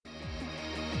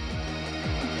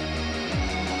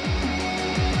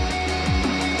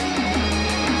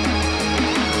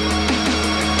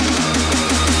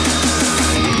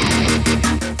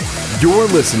You're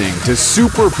listening to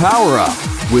Super Power Up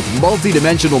with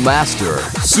multidimensional master,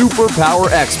 superpower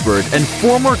expert, and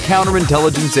former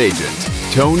counterintelligence agent,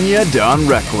 Tonya Don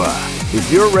Rekla.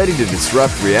 If you're ready to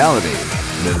disrupt reality,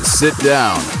 then sit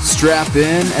down, strap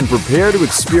in, and prepare to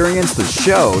experience the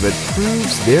show that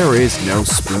proves there is no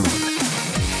spoon.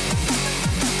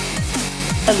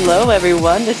 Hello,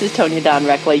 everyone. This is Tonya Don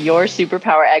Rekla, your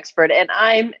superpower expert, and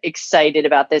I'm excited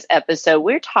about this episode.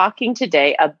 We're talking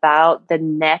today about the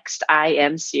next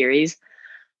IM series,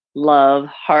 Love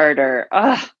Harder.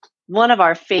 One of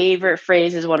our favorite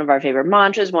phrases, one of our favorite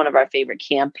mantras, one of our favorite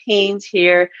campaigns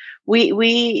here.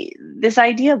 This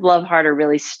idea of Love Harder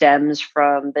really stems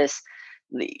from this,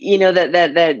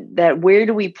 that where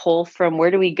do we pull from?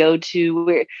 Where do we go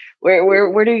to?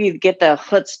 Where do you get the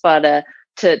chutzpah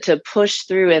to push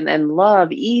through and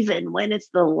love, even when it's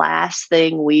the last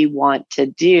thing we want to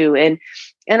do? And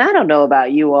I don't know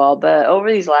about you all, but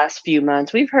over these last few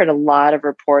months, we've heard a lot of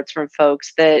reports from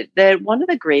folks that one of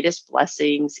the greatest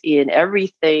blessings in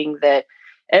everything that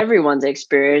everyone's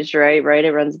experienced, right?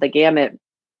 It runs the gamut,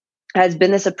 has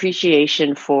been this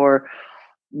appreciation for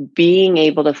being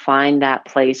able to find that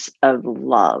place of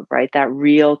love, right? That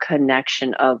real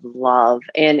connection of love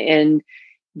and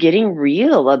getting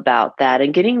real about that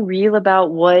and getting real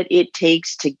about what it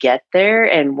takes to get there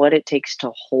and what it takes to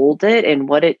hold it and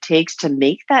what it takes to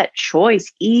make that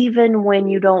choice, even when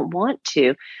you don't want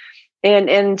to.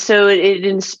 And so it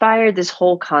inspired this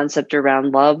whole concept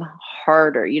around love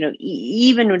harder,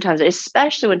 even when times,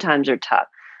 especially when times are tough,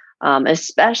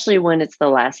 especially when it's the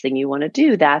last thing you want to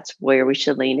do. That's where we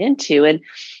should lean into.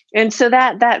 And so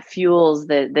that fuels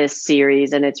this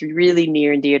series, and it's really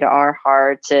near and dear to our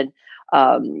hearts. And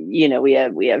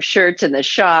we have shirts in the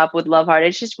shop with Love Heart.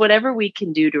 It's just whatever we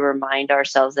can do to remind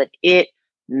ourselves that it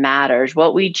matters.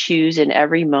 What we choose in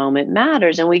every moment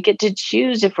matters. And we get to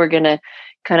choose if we're going to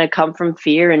kind of come from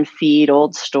fear and feed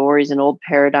old stories and old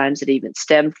paradigms that even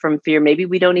stem from fear. Maybe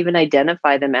we don't even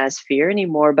identify them as fear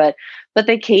anymore, but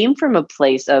they came from a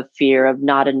place of fear, of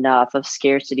not enough, of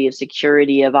scarcity, of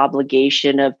security, of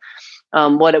obligation, of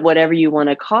whatever you want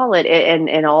to call it.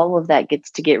 And all of that gets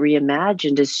to get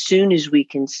reimagined as soon as we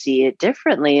can see it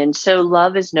differently. And so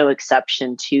love is no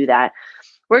exception to that.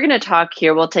 We're going to talk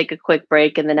here. We'll take a quick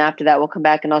break. And then after that, we'll come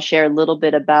back and I'll share a little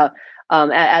bit about,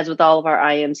 as with all of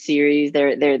our IM series,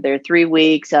 they're 3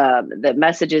 weeks. The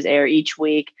messages air each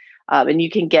week. And you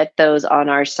can get those on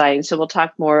our site. So we'll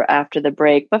talk more after the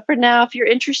break. But for now, if you're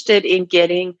interested in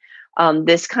getting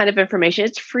this kind of information,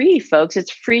 it's free, folks.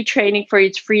 It's free training for you.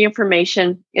 It's free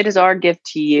information. It is our gift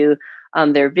to you.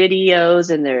 There are videos,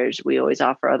 and we always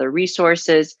offer other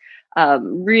resources.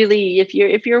 Really, if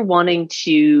you're wanting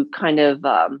to kind of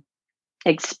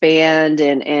expand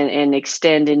and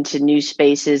extend into new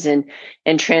spaces and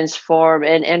transform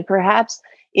and perhaps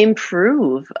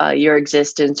improve your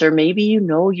existence, or maybe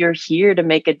you're here to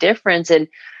make a difference, and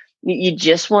you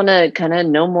just want to kind of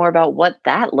know more about what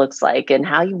that looks like and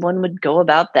how one would go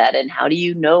about that, and how do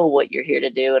you know what you're here to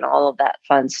do, and all of that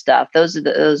fun stuff. Those are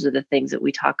the things that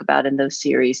we talk about in those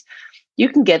series. You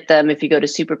can get them if you go to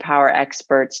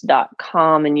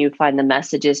superpowerexperts.com and you find the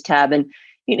messages tab, and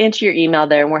you can enter your email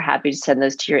there, and we're happy to send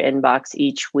those to your inbox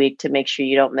each week to make sure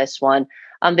you don't miss one.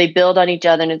 They build on each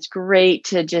other, and it's great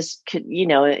to just,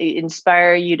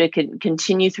 inspire you to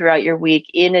continue throughout your week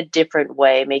in a different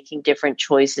way, making different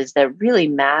choices that really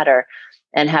matter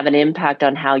and have an impact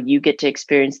on how you get to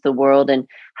experience the world and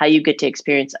how you get to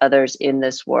experience others in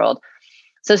this world.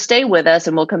 So stay with us,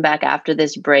 and we'll come back after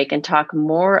this break and talk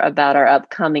more about our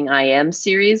upcoming IM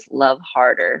series, Love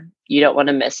Harder. You don't want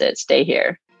to miss it. Stay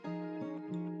here.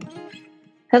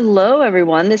 Hello,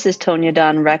 everyone. This is Tonya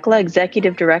Don Rekla,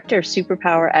 Executive Director of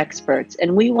Superpower Experts,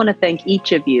 and we want to thank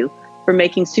each of you for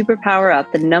making Superpower Up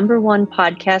the #1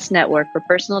 podcast network for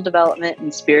personal development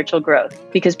and spiritual growth.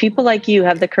 Because people like you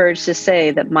have the courage to say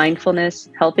that mindfulness,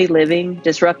 healthy living,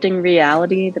 disrupting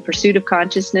reality, the pursuit of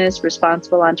consciousness,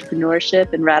 responsible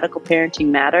entrepreneurship, and radical parenting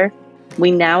matter. We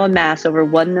now amass over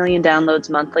 1 million downloads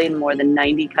monthly in more than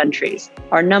 90 countries.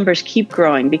 Our numbers keep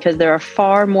growing because there are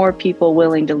far more people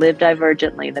willing to live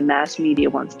divergently than mass media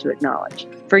wants to acknowledge.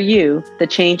 For you, the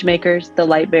change makers, the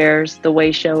light bearers, the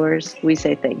way showers, we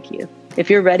say thank you. If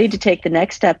you're ready to take the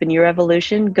next step in your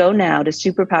evolution, go now to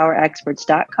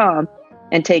superpowerexperts.com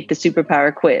and take the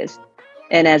Superpower Quiz.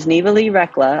 And as Neva Lee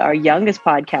Rekla, our youngest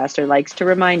podcaster, likes to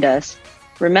remind us,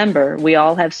 remember, we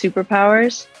all have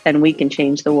superpowers and we can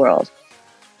change the world.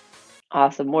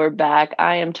 Awesome. We're back.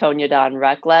 I am Tonya Don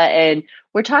Rekla, and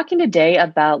we're talking today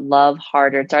about Love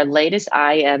Harder. It's our latest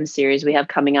IM series we have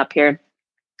coming up here.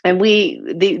 And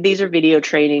these are video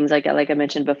trainings, like I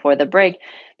mentioned before the break,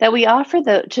 that we offer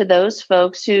to those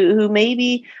folks who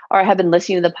maybe or have been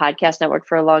listening to the podcast network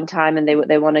for a long time, and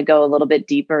they want to go a little bit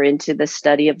deeper into the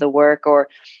study of the work,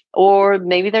 or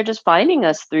maybe they're just finding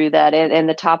us through that, and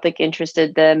the topic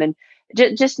interested them. And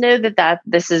just know that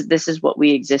this is what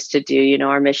we exist to do.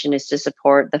 Our mission is to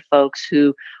support the folks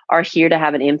who are here to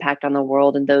have an impact on the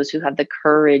world, and those who have the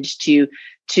courage to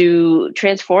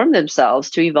transform themselves,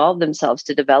 to evolve themselves,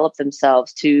 to develop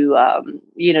themselves, to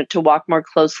walk more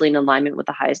closely in alignment with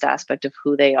the highest aspect of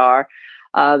who they are.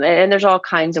 And there's all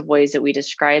kinds of ways that we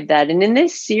describe that. And in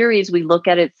this series, we look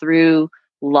at it through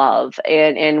love,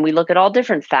 and we look at all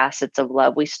different facets of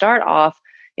love. We start off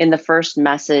in the first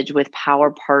message with power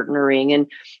partnering,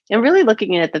 and really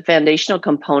looking at the foundational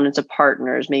components of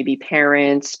partners, maybe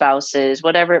parents, spouses,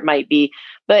 whatever it might be.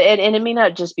 But and it may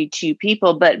not just be two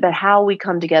people, but how we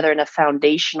come together in a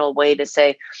foundational way to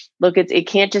say, look, it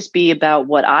can't just be about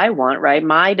what I want, right?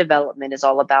 My development is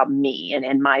all about me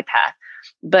and my path.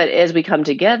 But as we come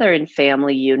together in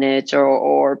family units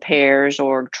or pairs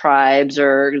or tribes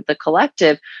or the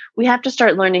collective, we have to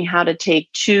start learning how to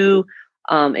take two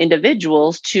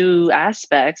individuals, two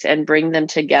aspects, and bring them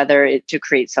together to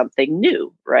create something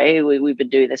new, right? We've been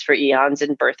doing this for eons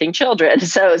and birthing children.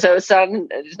 So it's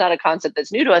not a concept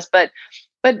that's new to us, but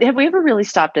have we ever really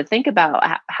stopped to think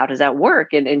about how does that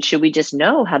work? And should we just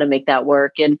know how to make that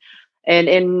work? And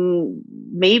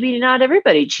maybe not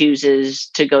everybody chooses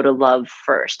to go to love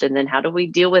first. And then how do we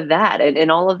deal with that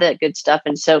and all of that good stuff?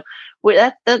 And so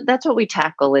that's what we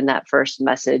tackle in that first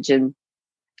message. And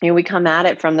we come at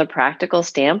it from the practical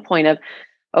standpoint of,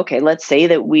 okay, let's say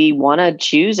that we want to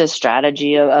choose a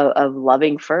strategy of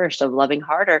loving first, of loving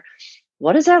harder.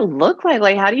 What does that look like?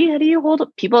 Like, how do you hold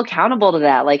people accountable to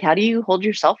that? Like, how do you hold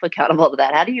yourself accountable to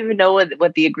that? How do you even know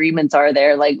what the agreements are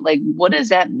there? Like, what does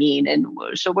that mean? And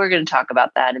so we're going to talk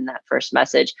about that in that first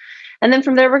message. And then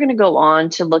from there, we're going to go on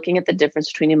to looking at the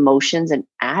difference between emotions and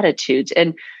attitudes.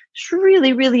 And it's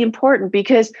really, really important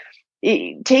because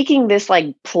taking this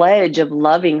like pledge of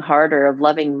loving harder, of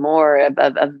loving more,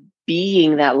 of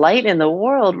being that light in the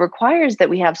world requires that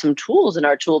we have some tools in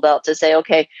our tool belt to say,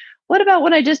 okay, what about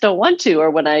when I just don't want to, or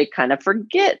when I kind of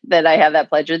forget that I have that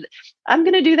pledge? I'm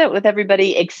going to do that with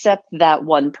everybody except that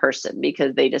one person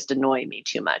because they just annoy me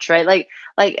too much, right?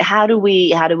 Like how do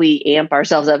we amp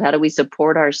ourselves up? How do we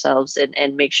support ourselves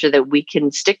and make sure that we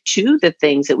can stick to the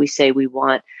things that we say we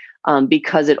want?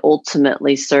 Because it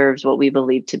ultimately serves what we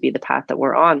believe to be the path that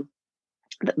we're on.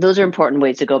 Those are important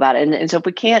ways to go about it. And so if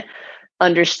we can't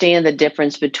understand the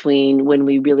difference between when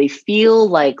we really feel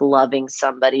like loving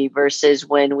somebody versus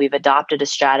when we've adopted a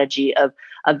strategy of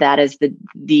that as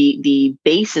the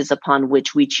basis upon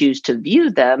which we choose to view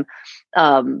them,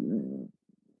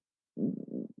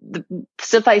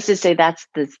 suffice to say that's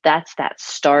that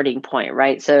starting point,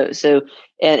 right? So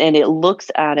and it looks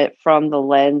at it from the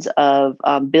lens of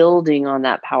building on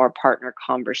that power partner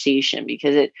conversation,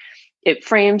 because it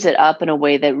frames it up in a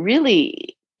way that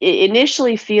really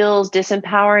initially feels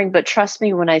disempowering, but trust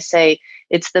me when I say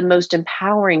it's the most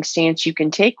empowering stance you can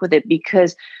take with it,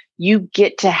 because you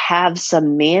get to have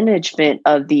some management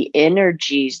of the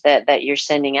energies that you're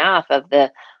sending off, of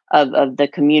the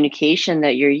communication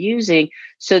that you're using,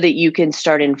 so that you can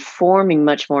start informing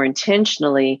much more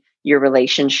intentionally your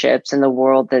relationships and the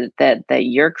world that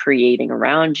you're creating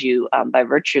around you by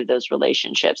virtue of those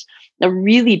relationships. A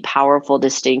really powerful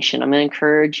distinction. I'm going to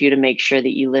encourage you to make sure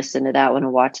that you listen to that one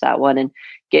and watch that one and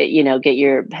get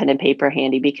your pen and paper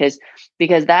handy, because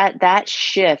that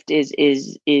shift is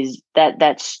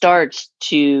that starts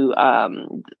to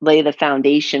lay the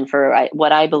foundation for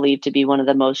what I believe to be one of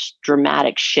the most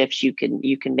dramatic shifts you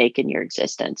can make in your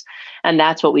existence. And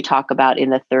that's what we talk about in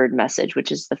the third message,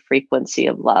 which is the frequency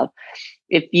of love.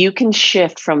 If you can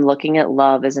shift from looking at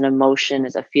love as an emotion,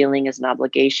 as a feeling, as an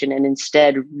obligation, and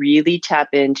instead really tap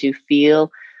into feel,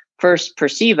 first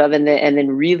perceive of, and then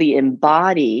really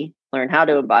embody, learn how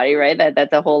to embody, right?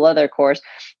 That's a whole other course.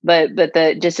 But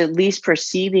the just at least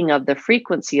perceiving of the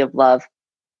frequency of love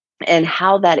and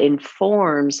how that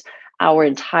informs our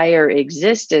entire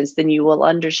existence, then you will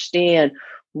understand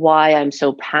why I'm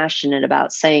so passionate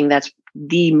about saying that's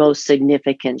the most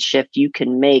significant shift you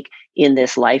can make in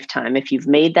this lifetime. If you've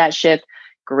made that shift,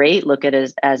 great. Look at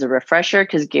it as a refresher,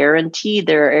 because guaranteed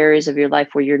there are areas of your life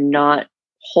where you're not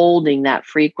holding that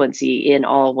frequency in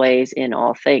all ways, in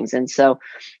all things. And so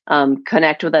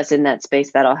connect with us in that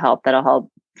space. That'll help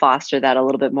foster that a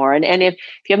little bit more. And if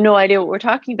you have no idea what we're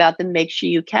talking about, then make sure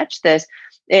you catch this.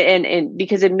 And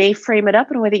because it may frame it up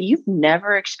in a way that you've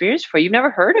never experienced before, you've never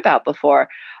heard about before.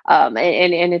 And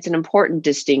it's an important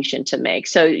distinction to make.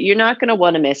 So you're not going to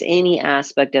want to miss any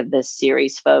aspect of this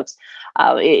series, folks.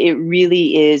 It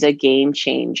really is a game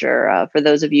changer for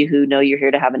those of you who know you're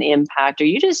here to have an impact, or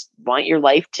you just want your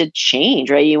life to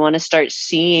change, right? You want to start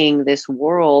seeing this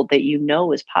world that you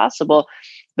know is possible,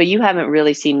 but you haven't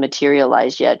really seen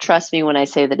materialize yet. Trust me when I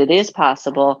say that it is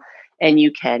possible and you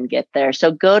can get there.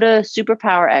 So go to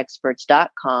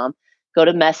superpowerexperts.com, go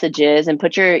to messages and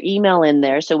put your email in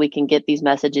there so we can get these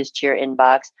messages to your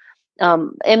inbox.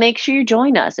 And make sure you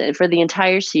join us for the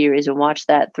entire series and watch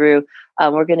that through.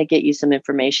 We're going to get you some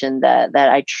information that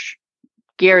I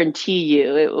guarantee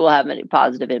you it will have a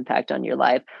positive impact on your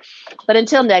life. But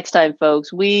until next time,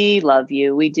 folks, we love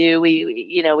you. We do.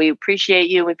 We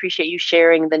appreciate you. We appreciate you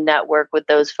sharing the network with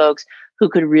those folks who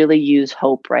could really use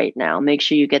hope right now. Make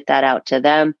sure you get that out to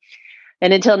them.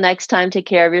 And until next time, take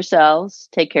care of yourselves.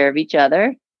 Take care of each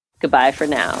other. Goodbye for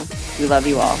now. We love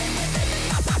you all.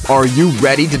 Are you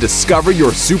ready to discover your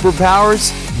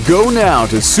superpowers? Go now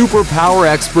to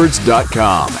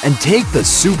superpowerexperts.com and take the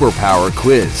superpower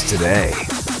quiz today.